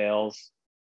home sales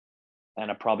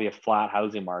and probably a flat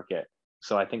housing market.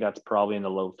 So I think that's probably in the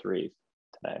low 3s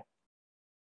today.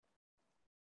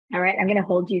 All right, I'm going to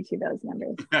hold you to those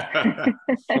numbers.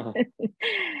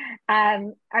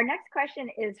 Our next question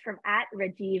is from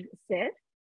 @Rajiv Sid.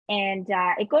 And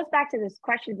it goes back to this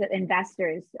question that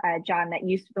investors, John, that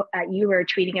you were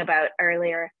tweeting about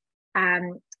earlier.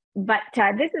 But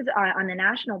this is on a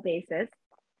national basis.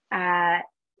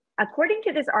 According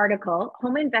to this article,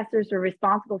 home investors were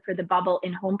responsible for the bubble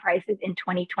in home prices in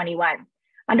 2021.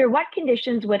 Under what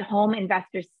conditions would home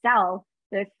investors sell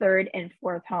their third and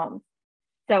fourth homes?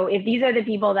 So if these are the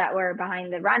people that were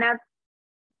behind the run-up,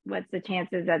 what's the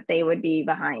chances that they would be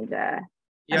behind a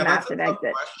massive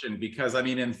exit? Question, because I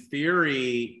mean, in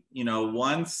theory,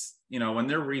 once, when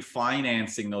they're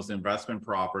refinancing those investment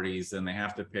properties and they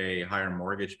have to pay higher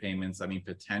mortgage payments, I mean,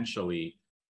 potentially,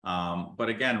 but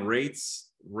again, rents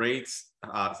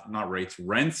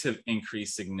have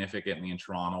increased significantly in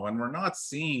Toronto, and we're not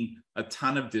seeing a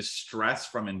ton of distress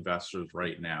from investors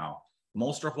right now.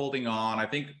 Most are holding on. I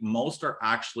think most are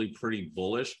actually pretty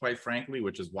bullish, quite frankly,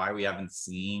 which is why we haven't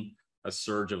seen a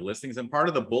surge of listings. And part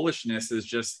of the bullishness is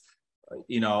just,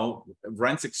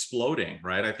 rents exploding,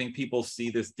 right? I think people see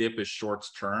this dip as short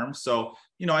term. So,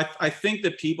 I think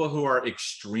that people who are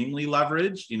extremely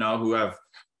leveraged, who have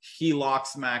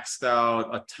HELOCs maxed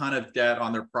out, a ton of debt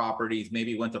on their properties,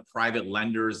 maybe went to private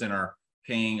lenders and are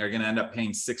going to end up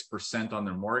paying 6% on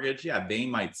their mortgage. Yeah, they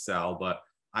might sell, but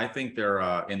I think they're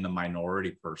in the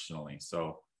minority personally.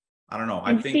 So I don't know.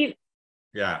 I think, Steve,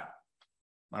 yeah,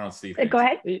 I don't see. go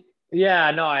ahead.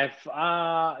 Yeah, no,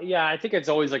 I think it's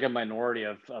always like a minority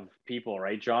of people,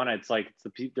 right, John? It's like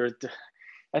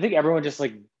I think everyone just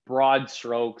like broad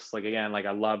strokes, like, again, like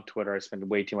I love Twitter. I spend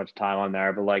way too much time on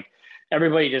there, but like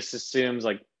everybody just assumes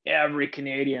like every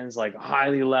Canadian's like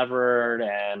highly levered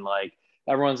and like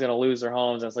everyone's going to lose their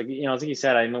homes. And it's like, it's like you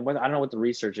said, I mean, I don't know what the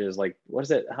research is. Like, what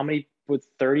is it? How many, with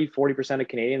 30-40% of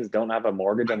Canadians don't have a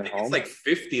mortgage on their home? It's like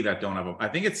 50 that don't have I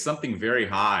think it's something very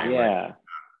high. Yeah. Right?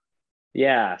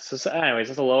 Yeah. So anyways,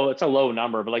 it's a low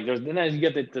number, but like then you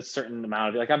get the certain amount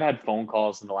of, like, I've had phone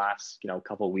calls in the last,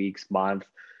 couple of weeks, month,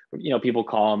 people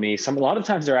call me. A lot of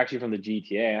times they're actually from the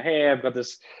GTA. Hey, I've got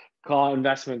this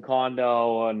investment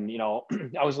condo and,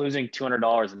 I was losing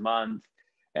 $200 a month.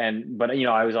 But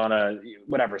I was on a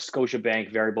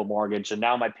Scotiabank variable mortgage, and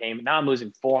now I'm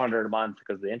losing $400 a month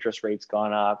because the interest rate's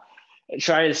gone up.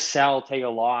 Try to sell, take a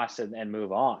loss, and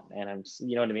move on. And I'm,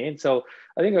 you know what I mean? So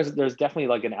I think there's definitely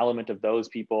like an element of those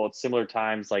people at similar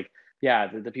times, like, yeah,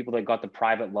 the people that got the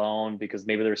private loan because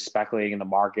maybe they're speculating in the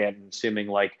market and assuming,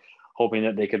 like, hoping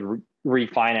that they could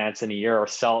refinance in a year or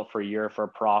sell it for a year for a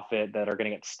profit, that are going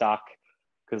to get stuck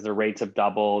because the rates have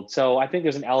doubled. So I think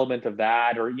there's an element of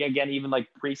that, or again, even like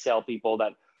pre-sale people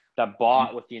that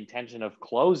bought with the intention of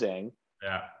closing.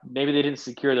 Yeah. Maybe they didn't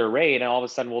secure their rate, and all of a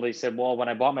sudden, they said, well, when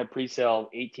I bought my pre-sale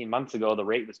 18 months ago, the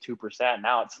rate was 2%.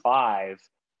 Now it's 5%.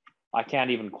 I can't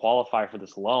even qualify for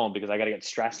this loan because I got to get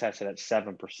stress tested at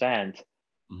 7%.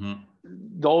 Mm-hmm.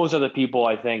 Those are the people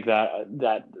I think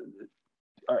that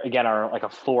are like a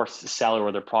forced seller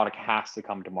where their product has to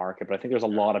come to market. But I think there's a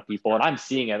lot of people, and I'm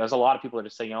seeing it. There's a lot of people that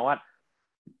just say, you know what,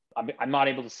 I'm not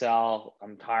able to sell.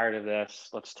 I'm tired of this.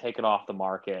 Let's take it off the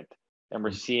market. And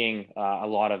we're seeing a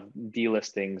lot of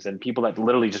delistings and people that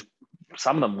literally just,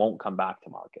 some of them won't come back to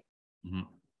market. Mm-hmm.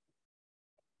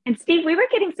 And Steve, we were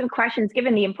getting some questions,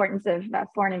 given the importance of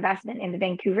foreign investment in the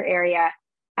Vancouver area,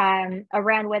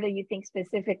 around whether you think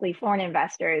specifically foreign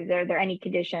investors, are there any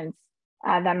conditions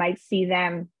that might see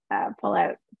them pull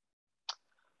out?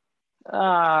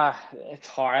 It's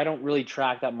hard. I don't really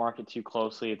track that market too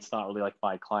closely. It's not really like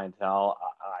my clientele.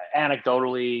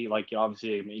 Anecdotally, like,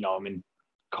 obviously, I'm in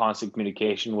constant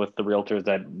communication with the realtors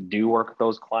that do work with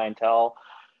those clientele.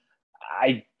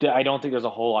 I don't think there's a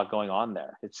whole lot going on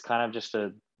there. It's kind of just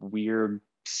a weird,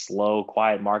 slow,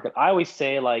 quiet market. I always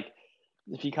say, like,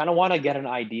 if you kind of want to get an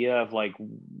idea of like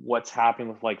what's happening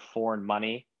with like foreign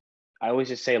money, I always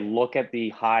just say, look at the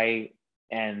high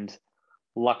end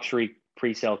luxury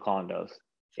pre-sale condos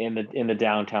in the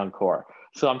downtown core.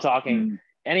 So I'm talking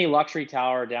any luxury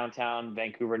tower downtown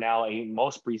Vancouver now.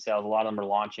 Most pre-sales, a lot of them are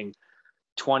launching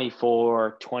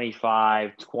 $2,400,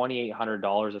 $2,500,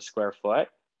 $2,800 a square foot.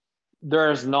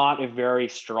 There's not a very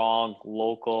strong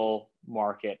local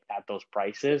market at those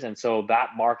prices. And so that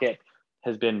market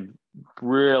has been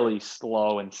really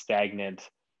slow and stagnant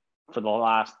for the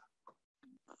last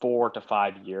 4 to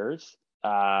 5 years,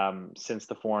 since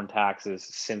the foreign taxes,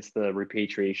 since the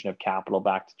repatriation of capital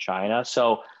back to China.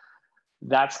 So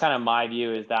that's kind of my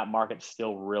view, is that market's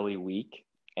still really weak.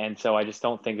 And so I just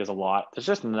don't think there's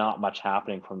just not much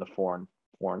happening from the foreign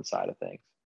side of things.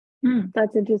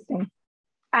 That's interesting.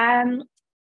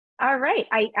 All right.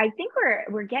 I think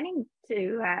we're getting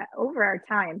to over our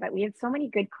time, but we have so many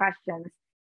good questions.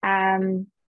 I'm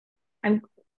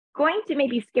going to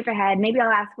maybe skip ahead. Maybe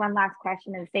I'll ask one last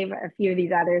question and save a few of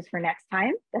these others for next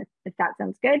time, if that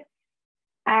sounds good.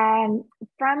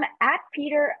 From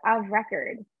 @Peter of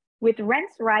Record, with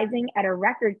rents rising at a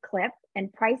record clip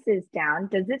and prices down,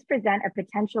 does this present a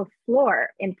potential floor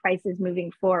in prices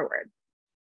moving forward? ...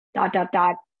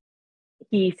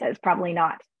 He says probably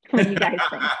not. What do you guys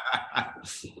think?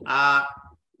 I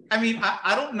mean,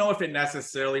 I don't know if it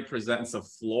necessarily presents a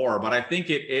floor, but I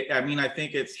think I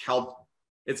think it's helped.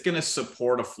 It's going to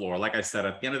support a floor. Like I said,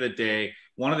 at the end of the day,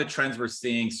 one of the trends we're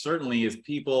seeing certainly is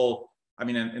people, I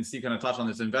mean, and Steve kind of touched on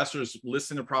this, investors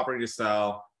listen to property to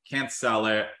sell, can't sell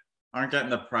it, aren't getting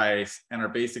the price, and are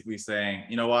basically saying,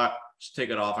 you know what, just take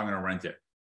it off, I'm going to rent it,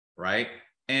 right?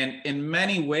 And in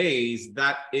many ways,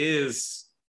 that is,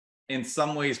 in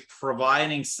some ways,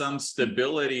 providing some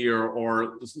stability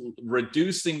or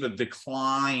reducing the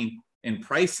decline in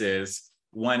prices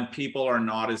when people are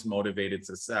not as motivated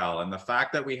to sell. And the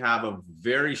fact that we have a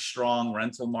very strong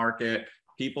rental market,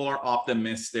 people are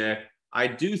optimistic. I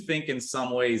do think in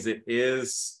some ways it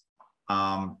is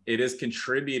it is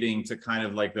contributing to kind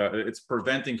of like it's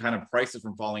preventing kind of prices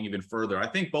from falling even further. I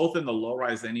think both in the low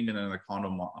rise and even in the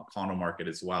condo market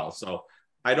as well. So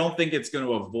I don't think it's going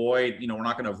to avoid, we're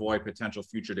not going to avoid potential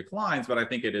future declines, but I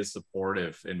think it is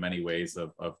supportive in many ways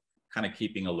of kind of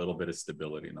keeping a little bit of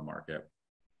stability in the market.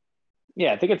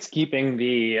 Yeah, I think it's keeping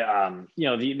the,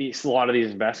 a lot of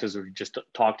these investors we just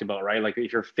talked about, right? Like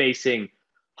if you're facing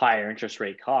higher interest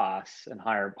rate costs and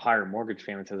higher mortgage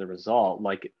payments as a result,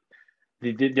 like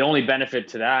the only benefit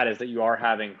to that is that you are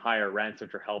having higher rents,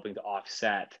 which are helping to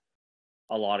offset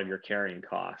a lot of your carrying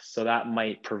costs. So that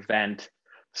might prevent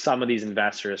some of these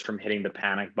investors from hitting the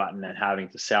panic button and having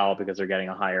to sell because they're getting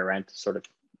a higher rent to sort of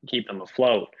keep them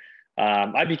afloat.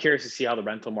 I'd be curious to see how the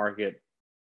rental market,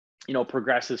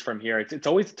 progresses from here. It's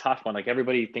always a tough one. Like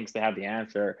everybody thinks they have the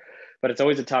answer, but it's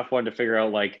always a tough one to figure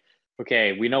out. Like,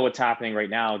 okay, we know what's happening right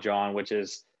now, John, which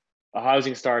is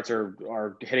housing starts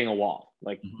are hitting a wall.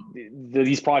 Like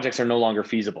these projects are no longer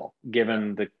feasible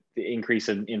given the increase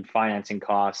in financing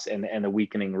costs and the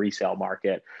weakening resale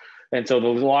market. And so a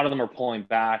lot of them are pulling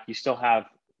back. You still have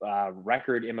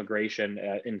record immigration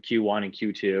in Q1 and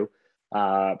Q2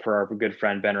 per our good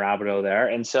friend Ben Rabideau there.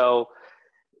 And so,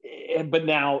 but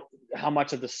now how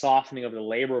much of the softening of the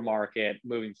labor market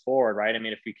moving forward, right? I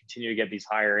mean, if we continue to get these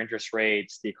higher interest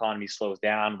rates, the economy slows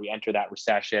down, we enter that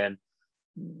recession,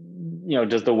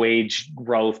 does the wage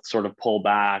growth sort of pull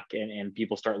back and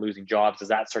people start losing jobs? Does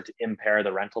that start to impair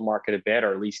the rental market a bit,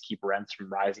 or at least keep rents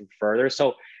from rising further?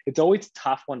 So it's always a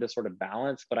tough one to sort of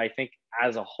balance. But I think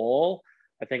as a whole,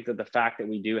 I think that the fact that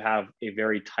we do have a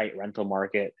very tight rental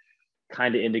market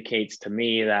kind of indicates to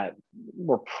me that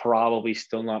we're probably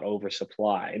still not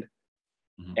oversupplied.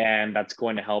 Mm-hmm. And that's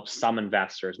going to help some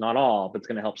investors, not all, but it's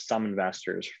going to help some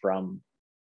investors from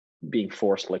being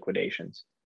forced liquidations.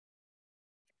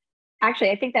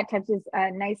 Actually, I think that touches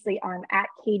nicely on at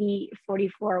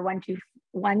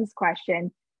Katie44121's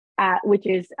question, which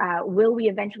is, will we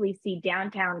eventually see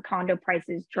downtown condo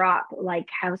prices drop like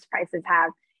house prices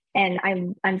have?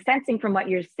 And I'm sensing from what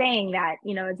you're saying that,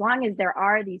 as long as there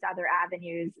are these other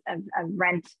avenues of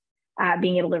rent,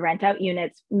 being able to rent out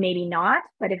units, maybe not.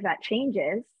 But if that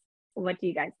changes, what do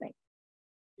you guys think?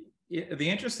 Yeah, the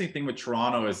interesting thing with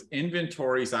Toronto is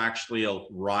inventory is actually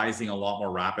rising a lot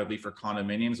more rapidly for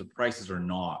condominiums. The prices are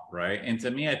not, right? And to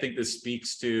me, I think this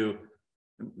speaks to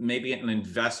maybe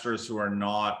investors who are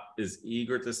not as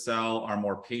eager to sell, are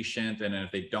more patient, and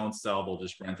if they don't sell, they'll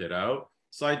just rent it out.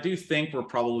 So I do think we're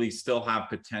probably still have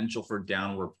potential for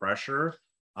downward pressure.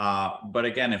 But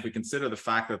again, if we consider the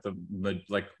fact that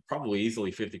probably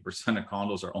easily 50% of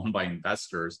condos are owned by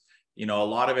investors, a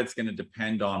lot of it's going to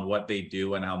depend on what they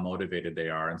do and how motivated they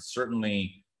are. And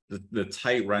certainly the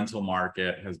tight rental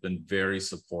market has been very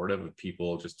supportive of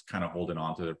people just kind of holding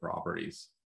on to their properties.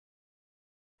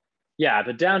 Yeah,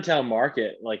 the downtown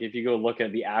market, like if you go look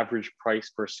at the average price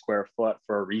per square foot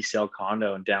for a resale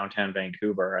condo in downtown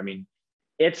Vancouver, I mean,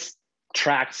 it's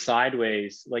tracked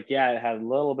sideways. Like, yeah, it had a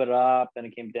little bit up, then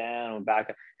it came down and back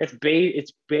up.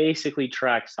 It's basically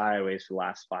tracked sideways for the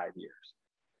last 5 years.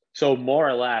 So more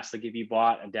or less, like if you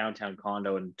bought a downtown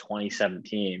condo in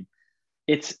 2017,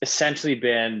 it's essentially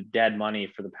been dead money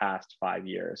for the past 5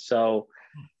 years. So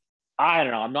I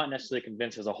don't know. I'm not necessarily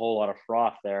convinced there's a whole lot of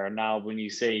froth there. And now when you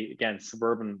say, again,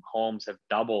 suburban homes have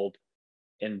doubled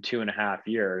in 2.5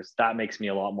 years, that makes me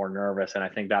a lot more nervous. And I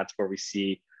think that's where we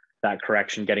see that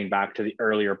correction getting back to the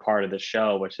earlier part of the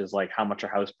show, which is like how much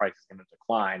our house price is going to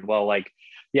decline. Well, like,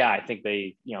 yeah, I think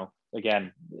they,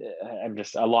 again, I'm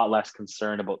just a lot less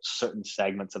concerned about certain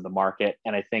segments of the market.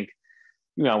 And I think,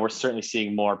 we're certainly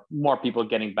seeing more people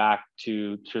getting back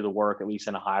to the work, at least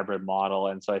in a hybrid model.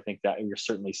 And so I think that you're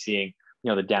certainly seeing,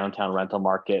 the downtown rental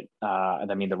market.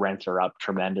 And I mean, the rents are up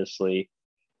tremendously.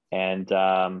 And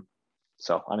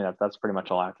so, I mean, that's pretty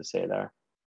much all I have to say there.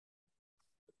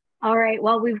 All right.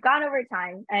 Well, we've gone over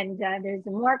time and there's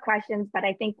more questions, but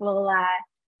I think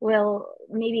we'll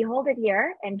maybe hold it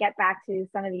here and get back to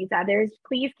some of these others.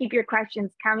 Please keep your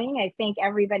questions coming. I thank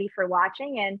everybody for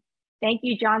watching, and thank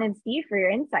you, John and Steve, for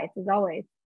your insights as always.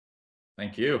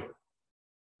 Thank you.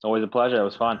 It's always a pleasure. It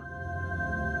was fun.